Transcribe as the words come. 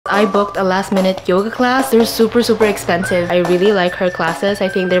I booked a last-minute yoga class. They're super expensive. I really like her classes. I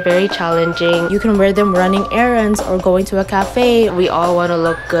think they're very challenging. You can wear them running errands or going to a cafe. We all want to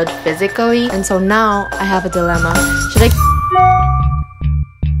look good physically. And so now I have a dilemma. Should I...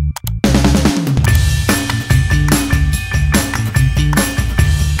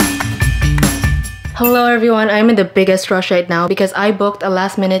 Hello everyone, I'm in the biggest rush right now because I booked a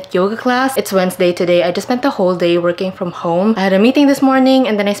last-minute yoga class. It's Wednesday today. I just spent the whole day working from home. I had a meeting this morning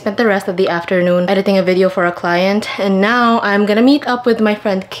and then I spent the rest of the afternoon editing a video for a client. And now I'm gonna meet up with my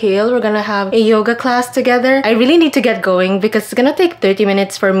friend Kale. We're gonna have a yoga class together. I really need to get going because it's gonna take 30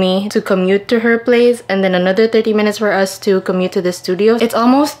 minutes for me to commute to her place and then another 30 minutes for us to commute to the studio. It's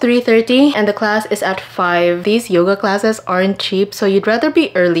almost 3:30 and the class is at 5. These yoga classes aren't cheap, so you'd rather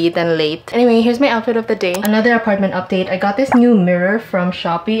be early than late. Anyway, here's my outfit of the day. Another apartment update. I got this new mirror from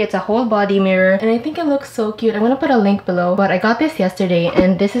Shopee. It's a whole body mirror and I think it looks so cute. I'm gonna put a link below, but I got this yesterday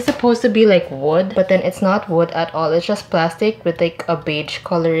and this is supposed to be like wood, but then it's not wood at all. It's just plastic with like a beige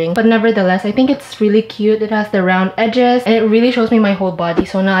coloring, but nevertheless I think it's really cute. It has the round edges and it really shows me my whole body,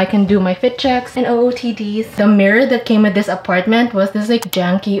 so now I can do my fit checks and OOTDs. The mirror that came with this apartment was this like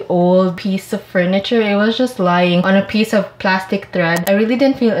janky old piece of furniture. It was just lying on a piece of plastic thread. I really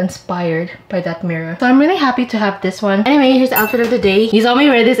didn't feel inspired by that mirror. So I'm really happy to have this one. Anyway, here's the outfit of the day. You saw me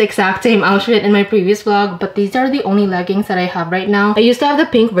wear this exact same outfit in my previous vlog, but these are the only leggings that I have right now. I used to have the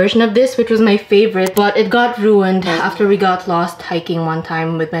pink version of this, which was my favorite, but it got ruined after we got lost hiking one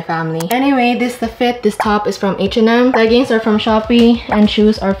time with my family. Anyway, this is the fit. This top is from H&M. Leggings are from Shopee and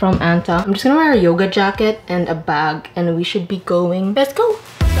shoes are from Anta. I'm just gonna wear a yoga jacket and a bag and we should be going. Let's go!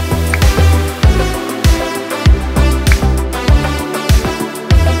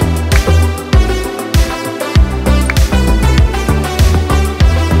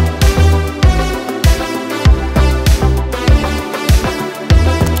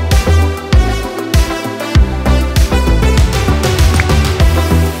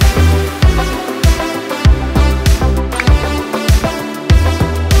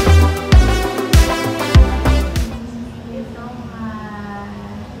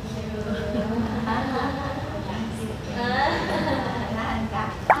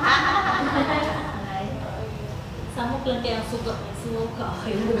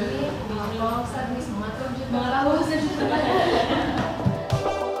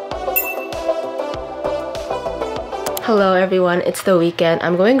 Hello everyone, it's the weekend.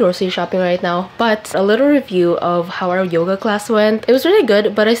 I'm going grocery shopping right now, but a little review of how our yoga class went. It was really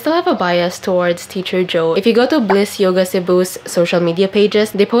good, but I still have a bias towards Teacher Joe. If you go to Bliss Yoga Cebu's social media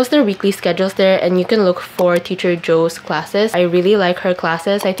pages, they post their weekly schedules there and you can look for Teacher Joe's classes. I really like her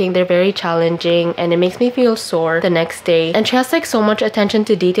classes. I think they're very challenging and it makes me feel sore the next day. And she has like so much attention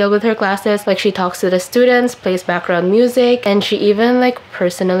to detail with her classes. Like she talks to the students, plays background music, and she even like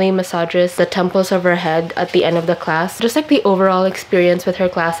personally massages the temples of her head at the end of the class. Just like the overall experience with her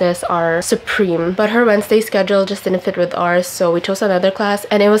classes are supreme. But her Wednesday schedule just didn't fit with ours, so we chose another class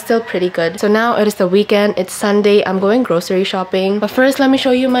and it was still pretty good. So now it is the weekend, it's Sunday, I'm going grocery shopping. But first, let me show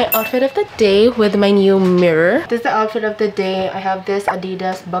you my outfit of the day with my new mirror. This is the outfit of the day. I have this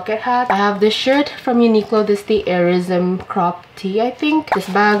Adidas bucket hat. I have this shirt from Uniqlo. This is the Airism crop tee, I think. This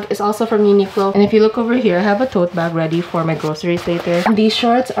bag is also from Uniqlo. And if you look over here, I have a tote bag ready for my groceries later. These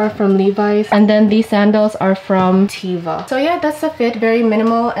shorts are from Levi's and then these sandals are from Teva. So yeah, that's the fit. Very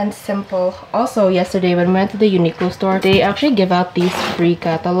minimal and simple. Also, yesterday when we went to the Uniqlo store, they actually give out these free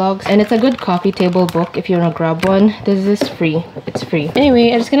catalogs and it's a good coffee table book if you want to grab one. This is free. It's free.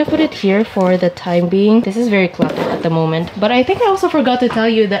 Anyway, I'm just gonna put it here for the time being. This is very cluttered at the moment, but I think I also forgot to tell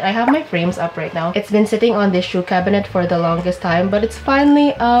you that I have my frames up right now. It's been sitting on this shoe cabinet for the longest time, but it's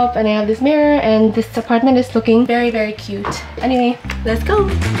finally up and I have this mirror and this apartment is looking very cute. Anyway, let's go!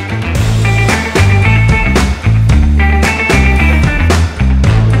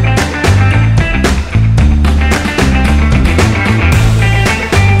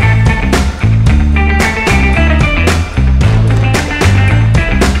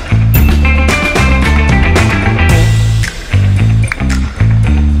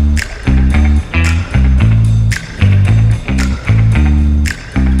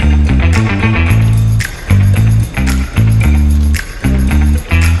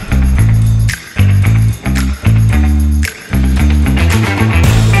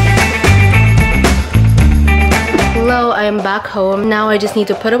 back home home. Now I just need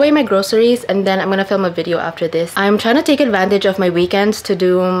to put away my groceries and then I'm gonna film a video after this. I'm trying to take advantage of my weekends to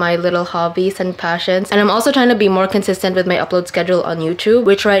do my little hobbies and passions, and I'm also trying to be more consistent with my upload schedule on YouTube,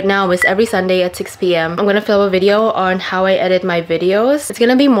 which right now is every Sunday at 6 p.m. I'm gonna film a video on how I edit my videos. It's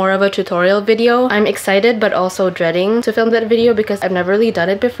gonna be more of a tutorial video. I'm excited but also dreading to film that video because I've never really done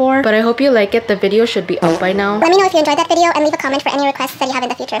it before, but I hope you like it. The video should be up by now. Let me know if you enjoyed that video and leave a comment for any requests that you have in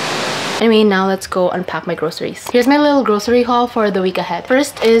the future. Anyway, now let's go unpack my groceries. Here's my little grocery haul for the week ahead.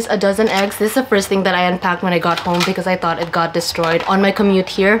 First is a dozen eggs. This is the first thing that I unpacked when I got home because I thought it got destroyed on my commute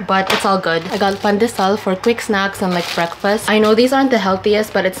here, but it's all good. I got pandesal for quick snacks and like breakfast. I know these aren't the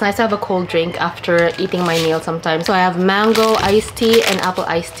healthiest, but it's nice to have a cold drink after eating my meal sometimes. So I have mango iced tea and apple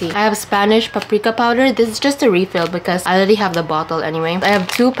iced tea. I have Spanish paprika powder. This is just a refill because I already have the bottle anyway. I have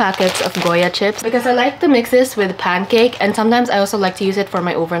 2 packets of Goya chips because I like to mix this with pancake, and sometimes I also like to use it for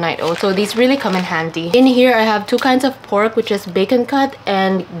my overnight oats. So these really come in handy. In here I have 2 kinds of pork, which is bacon cut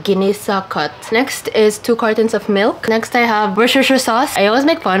and ginisa cut. Next is 2 cartons of milk. Next I have Worcestershire sauce. I always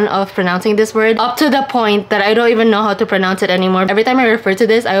make fun of pronouncing this word up to the point that I don't even know how to pronounce it anymore. Every time I refer to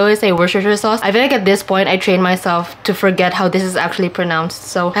this, I always say Worcestershire sauce. I feel like at this point I train myself to forget how this is actually pronounced.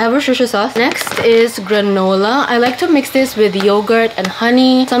 So I have Worcestershire sauce. Next is granola. I like to mix this with yogurt and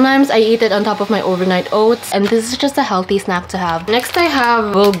honey. Sometimes I eat it on top of my overnight oats, and this is just a healthy snack to have. Next I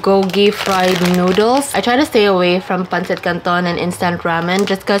have bulgogi fried noodles. I try to stay away from pancit canton and instant ramen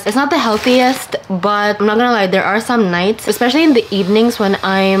just because it's not the healthiest, but I'm not gonna lie, there are some nights, especially in the evenings when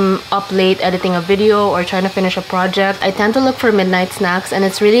I'm up late editing a video or trying to finish a project, I tend to look for midnight snacks, and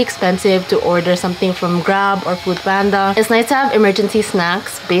it's really expensive to order something from Grab or Foodpanda. It's nice to have emergency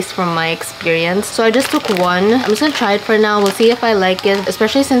snacks based from my experience. So I just took one. I'm just gonna try it for now. We'll see if I like it,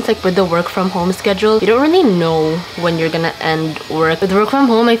 especially since like with the work from home schedule, you don't really know when you're gonna end work. With work from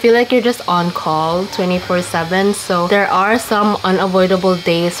home, I feel like you're just on call 24/7. So there are some unavoidable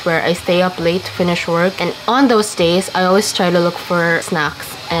days where I stay up late to finish work, and on those days, I always try to look for snacks.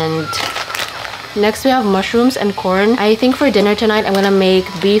 And next we have mushrooms and corn. I think for dinner tonight, I'm gonna make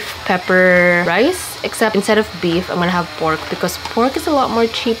beef pepper rice, except instead of beef, I'm gonna have pork because pork is a lot more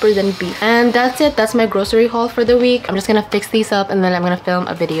cheaper than beef. And that's it. That's my grocery haul for the week. I'm just gonna fix these up and then I'm gonna film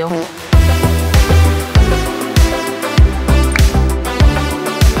a video.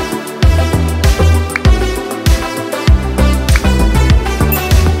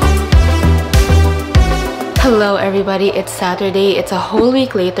 Hello everybody, it's Saturday. It's a whole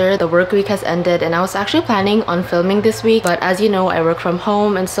week later. The work week has ended and I was actually planning on filming this week, but as you know, I work from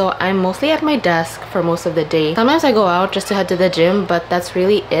home and so I'm mostly at my desk for most of the day. Sometimes I go out just to head to the gym, but that's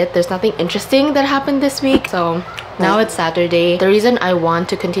really it. There's nothing interesting that happened this week, so now it's Saturday. The reason I want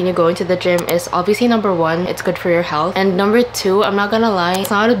to continue going to the gym is obviously number 1, it's good for your health, and number 2, I'm not gonna lie, it's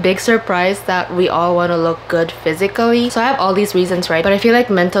not a big surprise that we all want to look good physically. So I have all these reasons, right? But I feel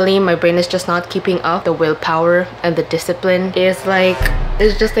like mentally my brain is just not keeping up. The willpower and the discipline is like,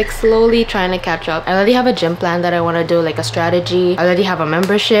 it's just like slowly trying to catch up. I already have a gym plan that I want to do, like a strategy. I already have a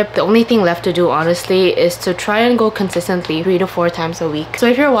membership. The only thing left to do honestly is to try and go consistently 3 to 4 times a week. So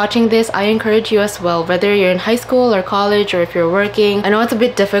if you're watching this, I encourage you as well, whether you're in high school or college or if you're working. I know it's a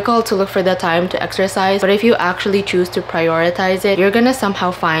bit difficult to look for the time to exercise, but if you actually choose to prioritize it, you're gonna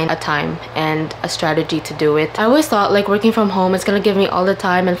somehow find a time and a strategy to do it. I always thought like working from home is gonna give me all the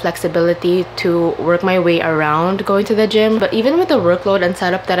time and flexibility to work my way around going to the gym, but even with the workload and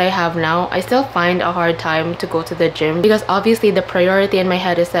setup that I have now, I still find a hard time to go to the gym because obviously the priority in my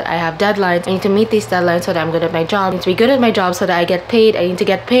head is that I have deadlines. I need to meet these deadlines so that I'm good at my job. I need to be good at my job so that I get paid. I need to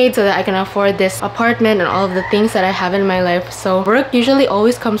get paid so that I can afford this apartment and all of the things that I have in my life. So work usually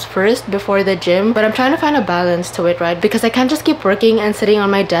always comes first before the gym, but I'm trying to find a balance to it, right? Because I can't just keep working and sitting on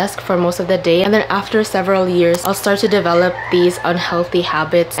my desk for most of the day, and then after several years I'll start to develop these unhealthy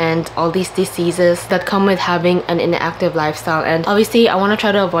habits and all these diseases that come with having an inactive lifestyle, and obviously I want to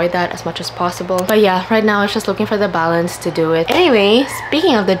try to avoid that as much as possible. But yeah, right now it's just looking for the balance to do it. Anyway,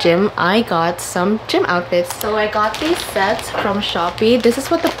 speaking of the gym, I got some gym outfits. So I got these sets from Shopee. This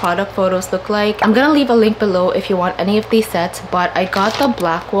is what the product photos look like. I'm gonna leave a link below if you want any of these sets, but I got the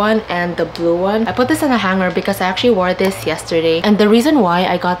black one and the blue one. I put this in a hanger because I actually wore this yesterday, and the reason why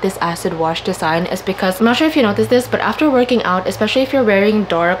I got this acid wash design is because I'm not sure if you noticed this, but after working out, especially if you're wearing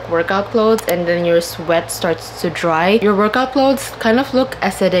dark workout clothes and then your sweat starts to dry, your workout clothes kind of look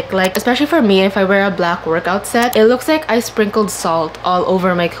acidic. Like especially for me, if I wear a black workout set, it looks like I sprinkled salt all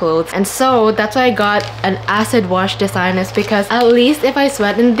over my clothes, and so that's why I got an acid wash design, is because at least if I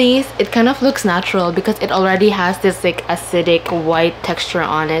sweat in these, it kind of looks natural because it already has this like acidic white texture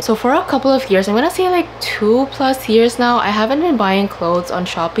on it. So for a couple of years, I'm gonna say like 2+ years now, I haven't been buying clothes on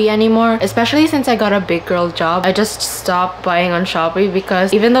Shopee anymore, especially since I got a big girl job. I just stopped buying on Shopee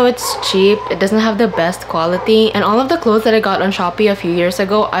because even though it's cheap, it doesn't have the best quality, and all of the clothes that I got on Shopee a few years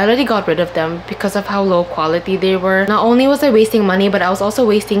ago, I already got rid of them because of how low quality they were. Not only was I wasting money, but I was also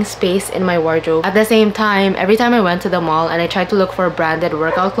wasting space in my wardrobe. At the same time, every time I went to the mall and I tried to look for branded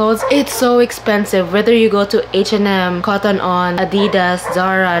workout clothes, it's so expensive. Whether you go to H&M, Cotton On, Adidas,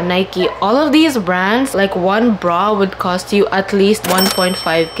 Zara, Nike, all of these brands, like one bra would cost you at least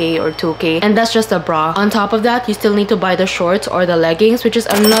 1.5k or 2k, and that's just a bra. On top of that, you still need to buy the shorts or the leggings, which is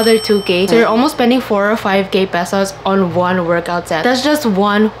another 2k. So you're almost spending 4 or 5k pesos on one workout set. That's just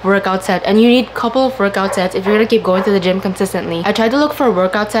one workout set, and you need a couple of workout sets if you're gonna keep going to the gym consistently. I tried to look for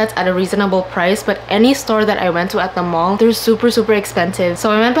workout sets at a reasonable price, but any store that I went to at the mall, they're super expensive.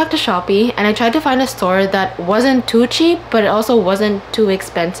 So I went back to Shopee and I tried to find a store that wasn't too cheap, but it also wasn't too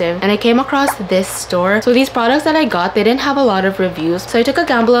expensive, and I came across this store. So these products that I got, they didn't have a lot of reviews, so I took a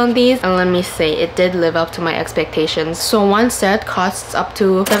gamble on these, and let me say, it did live up to my expectations. So one set costs up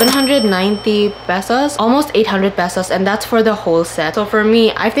to 790 pesos, almost 800 pesos, and that's for the whole set. So for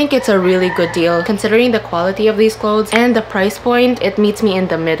me, I think it's a really good deal considering the quality of these clothes and the price point. It meets me in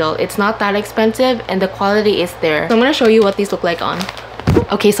the middle. It's not that expensive and the quality is there. So I'm gonna show you what these look like on.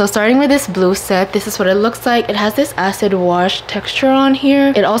 Okay, so starting with this blue set, this is what it looks like. It has this acid wash texture on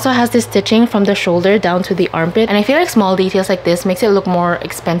here. It also has this stitching from the shoulder down to the armpit, and I feel like small details like this makes it look more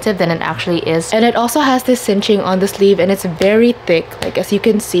expensive than it actually is. And it also has this cinching on the sleeve, and it's very thick, like as you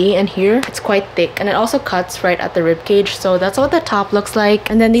can see, and here it's quite thick, and it also cuts right at the rib cage. So that's what the top looks like,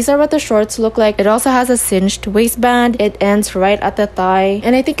 and then these are what the shorts look like. It also has a cinched waistband. It ends right at the thigh,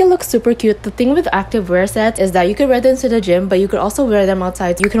 and I think it looks super cute. The thing with activewear sets is that you could wear them to the gym, but you could also wear them outside.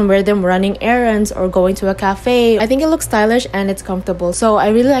 You can wear them running errands or going to a cafe. I think it looks stylish and it's comfortable. So I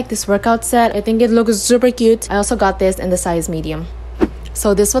really like this workout set. I think it looks super cute. I also got this in the size medium.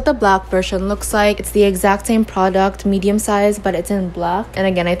 So this is what the black version looks like. It's the exact same product, medium size, but it's in black. And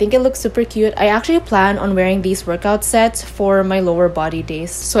again, I think it looks super cute. I actually plan on wearing these workout sets for my lower body days.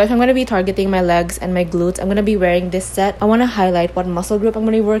 So if I'm going to be targeting my legs and my glutes, I'm going to be wearing this set. I want to highlight what muscle group I'm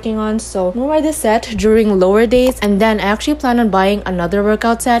going to be working on. So I'm going to wear this set during lower days. And then I actually plan on buying another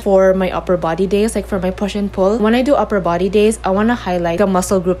workout set for my upper body days, like for my push and pull. When I do upper body days, I want to highlight the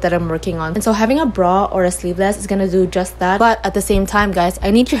muscle group that I'm working on. And so having a bra or a sleeveless is going to do just that. But at the same time, guys, I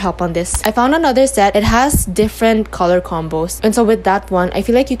need your help on this. I found another set. It has different color combos, and so with that one, I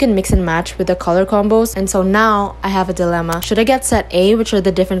feel like you can mix and match with the color combos. And so now I have a dilemma. Should I get set A, which are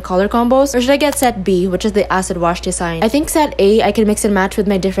the different color combos, or should I get set B, which is the acid wash design? I think set A, I can mix and match with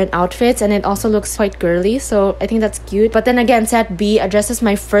my different outfits, and it also looks quite girly, so I think that's cute. But then again, set B addresses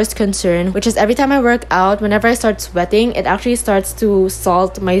my first concern, which is every time I work out, whenever I start sweating, it actually starts to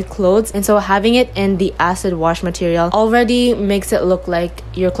salt my clothes, and so having it in the acid wash material already makes it look like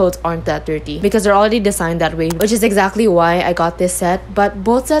your clothes aren't that dirty because they're already designed that way, which is exactly why I got this set. But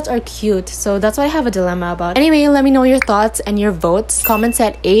both sets are cute, so that's what I have a dilemma about. Anyway, let me know your thoughts and your votes. Comment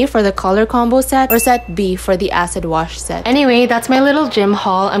set A for the color combo set or set B for the acid wash set. Anyway, that's my little gym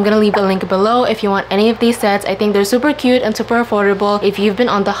haul. I'm gonna leave a link below if you want any of these sets. I think they're super cute and super affordable. If you've been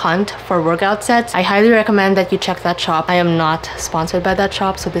on the hunt for workout sets, I highly recommend that you check that shop. I am not sponsored by that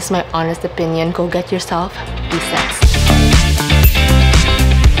shop, so this is my honest opinion. Go get yourself these sets.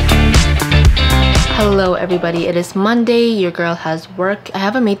 Hello everybody, it is Monday, your girl has work. I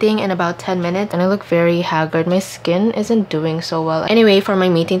have a meeting in about 10 minutes and I look very haggard. My skin isn't doing so well. Anyway, for my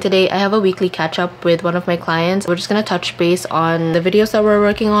meeting today, I have a weekly catch up with one of my clients. We're just gonna touch base on the videos that we're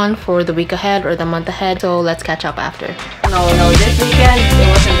working on for the week ahead or the month ahead. So let's catch up after. No, this weekend it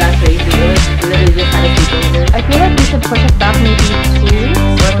wasn't that crazy. It was literally just kind of sleepover. I feel like we should push it back maybe 2 weeks,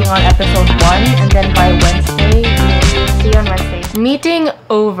 working on episode 1, and then by Wednesday, we'll see on Wednesday. Meeting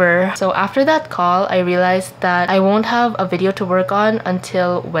over. So after that call, I realized that I won't have a video to work on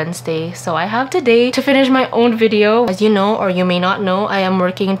until Wednesday. So I have today to finish my own video. As you know, or you may not know, I am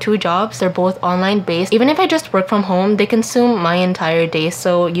working 2 jobs. They're both online based. Even if I just work from home, they consume my entire day.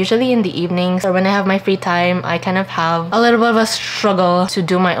 So usually in the evenings or when I have my free time, I kind of have a little bit of a struggle to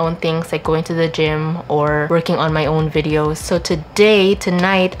do my own things like going to the gym or working on my own videos. So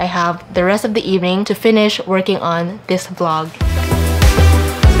tonight, I have the rest of the evening to finish working on this vlog.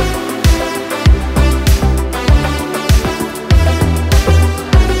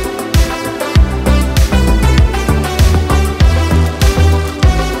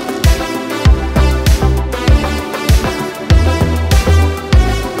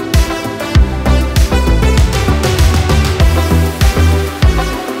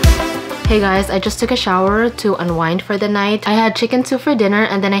 Hey guys, I just took a shower to unwind for the night. I had chicken soup for dinner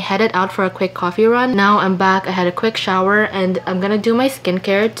and then I headed out for a quick coffee run. Now I'm back. I had a quick shower and I'm gonna do my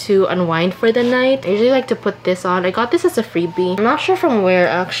skincare to unwind for the night. I usually like to put this on. I got this as a freebie. I'm not sure from where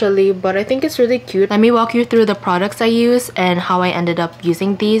actually, but I think it's really cute. Let me walk you through the products I use and how I ended up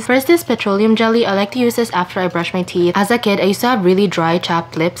using these. First is petroleum jelly. I like to use this after I brush my teeth. As a kid, I used to have really dry,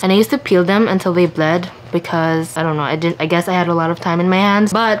 chapped lips and I used to peel them until they bled, because I don't know, I guess I had a lot of time in my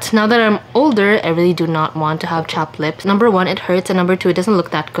hands. But now that I'm older, I really do not want to have chapped lips. Number one, it hurts, and number two, it doesn't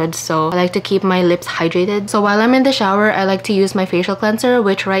look that good, so I like to keep my lips hydrated. So while I'm in the shower, I like to use my facial cleanser,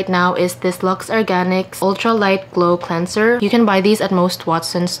 which right now is this Lux Organics Ultra Light Glow Cleanser. You can buy these at most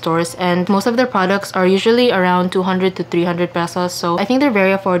Watson's stores, and most of their products are usually around 200 to 300 pesos, so I think they're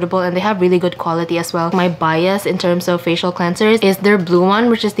very affordable and they have really good quality as well. My bias in terms of facial cleansers is their blue one,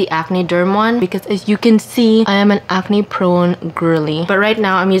 which is the Acne Derm one, because as you can see, I am an acne prone girly. But right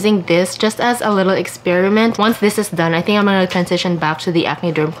now I'm using this just as a little experiment. Once this is done, I think I'm gonna transition back to the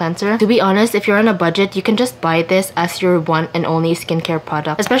Acne Derm cleanser. To be honest, if you're on a budget, you can just buy this as your one and only skincare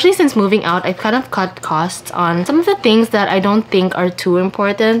product. Especially since moving out, I've kind of cut costs on some of the things that I don't think are too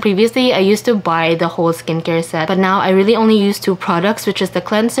important. Previously, I used to buy the whole skincare set, but now I really only use two products, which is the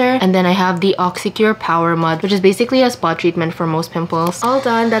cleanser and then I have the Oxycure Power Mud, which is basically a spot treatment for most pimples. All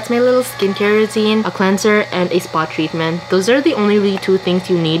done. That's my little skincare routine. A cleanser and a spot treatment. Those are the only really two things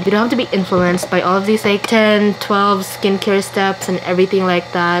you need. You don't have to be influenced by all of these like 10, 12 skincare steps and everything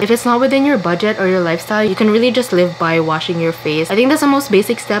like that. If it's not within your budget or your lifestyle, you can really just live by washing your face. I think that's the most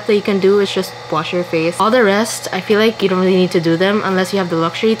basic step that you can do, is just wash your face. All the rest, I feel like you don't really need to do them unless you have the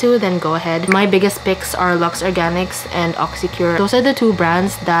luxury to, then go ahead. My biggest picks are Lux Organics and Oxycure. Those are the two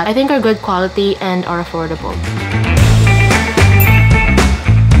brands that I think are good quality and are affordable.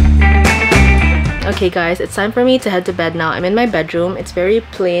 Okay guys, it's time for me to head to bed now. I'm in my bedroom. It's very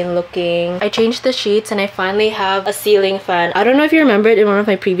plain looking. I changed the sheets and I finally have a ceiling fan. I don't know if you remember it in one of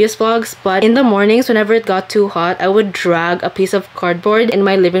my previous vlogs, but in the mornings whenever it got too hot, I would drag a piece of cardboard in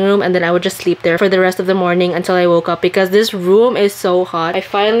my living room and then I would just sleep there for the rest of the morning until I woke up, because this room is so hot. I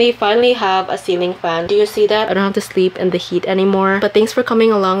finally have a ceiling fan. Do you see that? I don't have to sleep in the heat anymore. But thanks for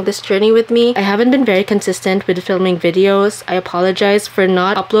coming along this journey with me. I haven't been very consistent with filming videos. I apologize for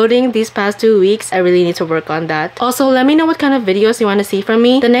not uploading these past 2 weeks. I really need to work on that. Also, let me know what kind of videos you want to see from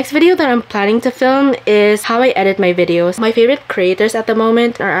me. The next video that I'm planning to film is how I edit my videos. My favorite creators at the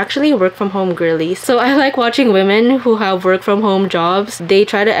moment are actually work from home girlies. So I like watching women who have work from home jobs. They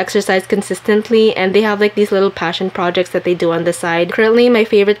try to exercise consistently and they have like these little passion projects that they do on the side. Currently, my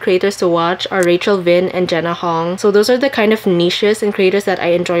favorite creators to watch are Rachel Vin and Jenna Hong. So those are the kind of niches and creators that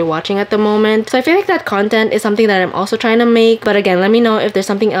I enjoy watching at the moment. So I feel like that content is something that I'm also trying to make. But again, let me know if there's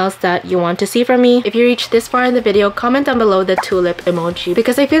something else that you want to see from me. If you reached this far in the video, comment down below the tulip emoji,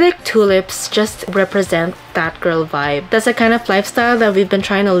 because I feel like tulips just represent that girl vibe. That's the kind of lifestyle that we've been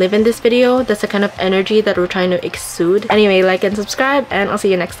trying to live in this video. That's the kind of energy that we're trying to exude. Anyway, like and subscribe and I'll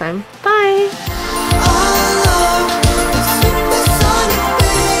see you next time. Bye!